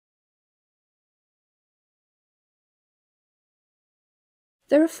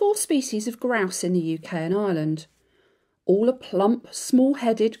There are 4 species of grouse in the UK and Ireland. All are plump,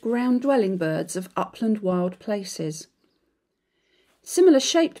 small-headed, ground-dwelling birds of upland wild places. Similar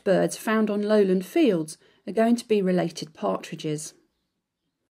shaped birds found on lowland fields are going to be related partridges.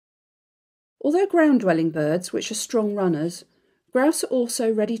 Although ground-dwelling birds, which are strong runners, grouse are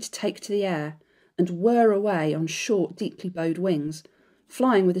also ready to take to the air and whir away on short, deeply bowed wings,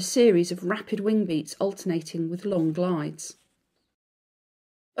 flying with a series of rapid wing beats alternating with long glides.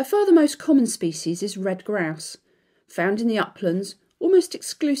 By far the most common species is red grouse, found in the uplands almost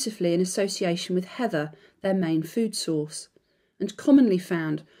exclusively in association with heather, their main food source, and commonly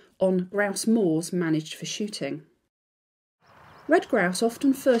found on grouse moors managed for shooting. Red grouse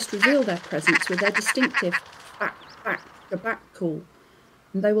often first reveal their presence with their distinctive back call,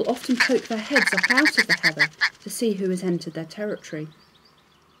 and they will often poke their heads up out of the heather to see who has entered their territory.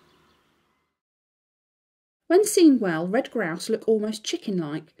 When seen well, red grouse look almost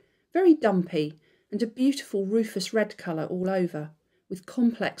chicken-like, very dumpy, and a beautiful rufous red colour all over, with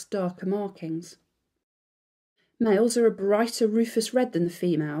complex darker markings. Males are a brighter rufous red than the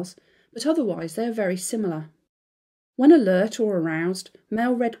females, but otherwise they are very similar. When alert or aroused,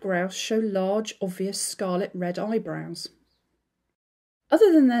 male red grouse show large, obvious scarlet red eyebrows.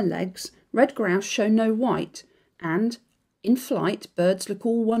 Other than their legs, red grouse show no white, and, in flight, birds look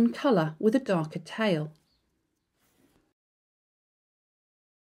all one colour with a darker tail.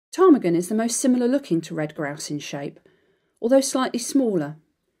 Ptarmigan is the most similar looking to red grouse in shape, although slightly smaller.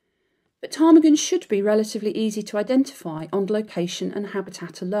 But ptarmigan should be relatively easy to identify on location and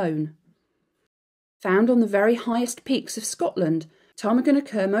habitat alone. Found on the very highest peaks of Scotland, ptarmigan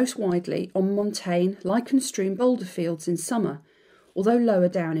occur most widely on montane, lichen-strewn boulder fields in summer, although lower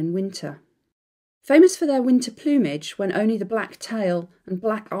down in winter. Famous for their winter plumage, when only the black tail and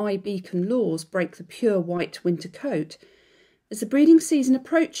black eye, beak and lores break the pure white winter coat, as the breeding season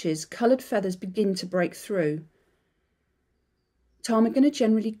approaches, coloured feathers begin to break through. Ptarmigan are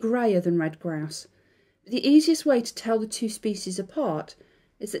generally greyer than red grouse, but the easiest way to tell the 2 species apart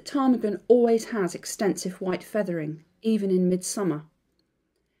is that ptarmigan always has extensive white feathering, even in midsummer.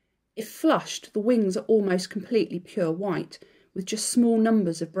 If flushed, the wings are almost completely pure white, with just small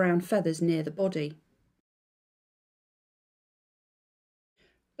numbers of brown feathers near the body.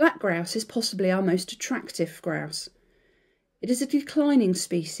 Black grouse is possibly our most attractive grouse. It is a declining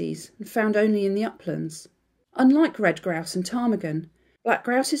species and found only in the uplands. Unlike red grouse and ptarmigan, black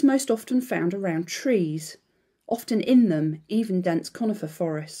grouse is most often found around trees, often in them, even dense conifer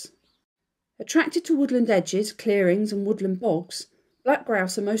forests. Attracted to woodland edges, clearings and woodland bogs, black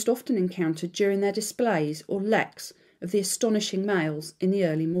grouse are most often encountered during their displays or leks of the astonishing males in the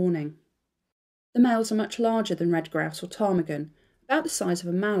early morning. The males are much larger than red grouse or ptarmigan, about the size of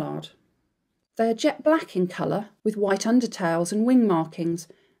a mallard. They are jet black in colour, with white undertails and wing markings,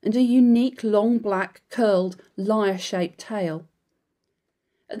 and a unique long black, curled, lyre-shaped tail.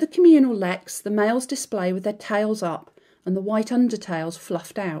 At the communal leks, the males display with their tails up and the white undertails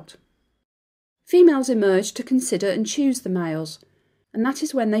fluffed out. Females emerge to consider and choose the males, and that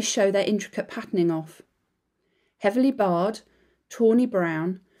is when they show their intricate patterning off. Heavily barred, tawny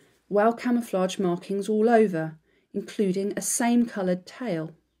brown, well camouflaged markings all over, including a same-coloured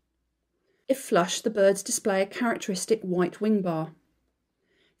tail. If flushed, the birds display a characteristic white wing bar.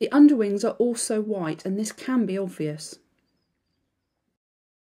 The underwings are also white, and this can be obvious.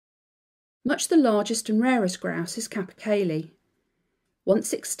 Much the largest and rarest grouse is Capercaillie.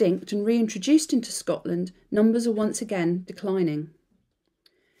 Once extinct and reintroduced into Scotland, numbers are once again declining.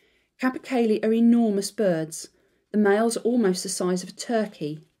 Capercaillie are enormous birds. The males are almost the size of a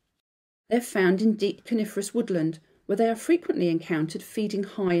turkey. They are found in deep coniferous woodland, where they are frequently encountered feeding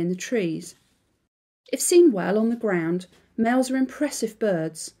high in the trees. If seen well on the ground, males are impressive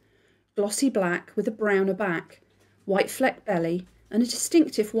birds, glossy black with a browner back, white flecked belly and a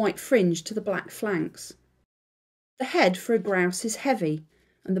distinctive white fringe to the black flanks. The head for a grouse is heavy,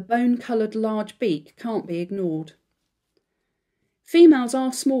 and the bone-coloured large beak can't be ignored. Females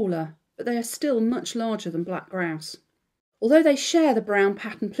are smaller, but they are still much larger than black grouse. Although they share the brown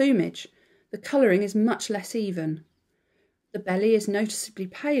pattern plumage, the colouring is much less even. The belly is noticeably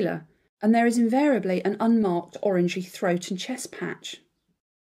paler, and there is invariably an unmarked orangey throat and chest patch.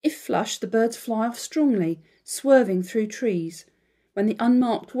 If flushed, the birds fly off strongly, swerving through trees, when the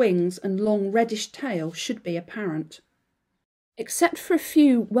unmarked wings and long reddish tail should be apparent. Except for a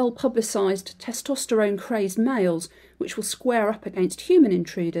few well-publicised testosterone-crazed males which will square up against human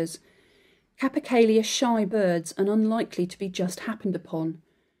intruders, Capercaillie are shy birds and unlikely to be just happened upon.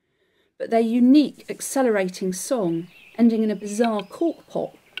 But their unique, accelerating song, ending in a bizarre cork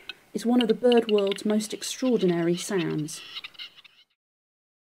pop, is one of the bird world's most extraordinary sounds.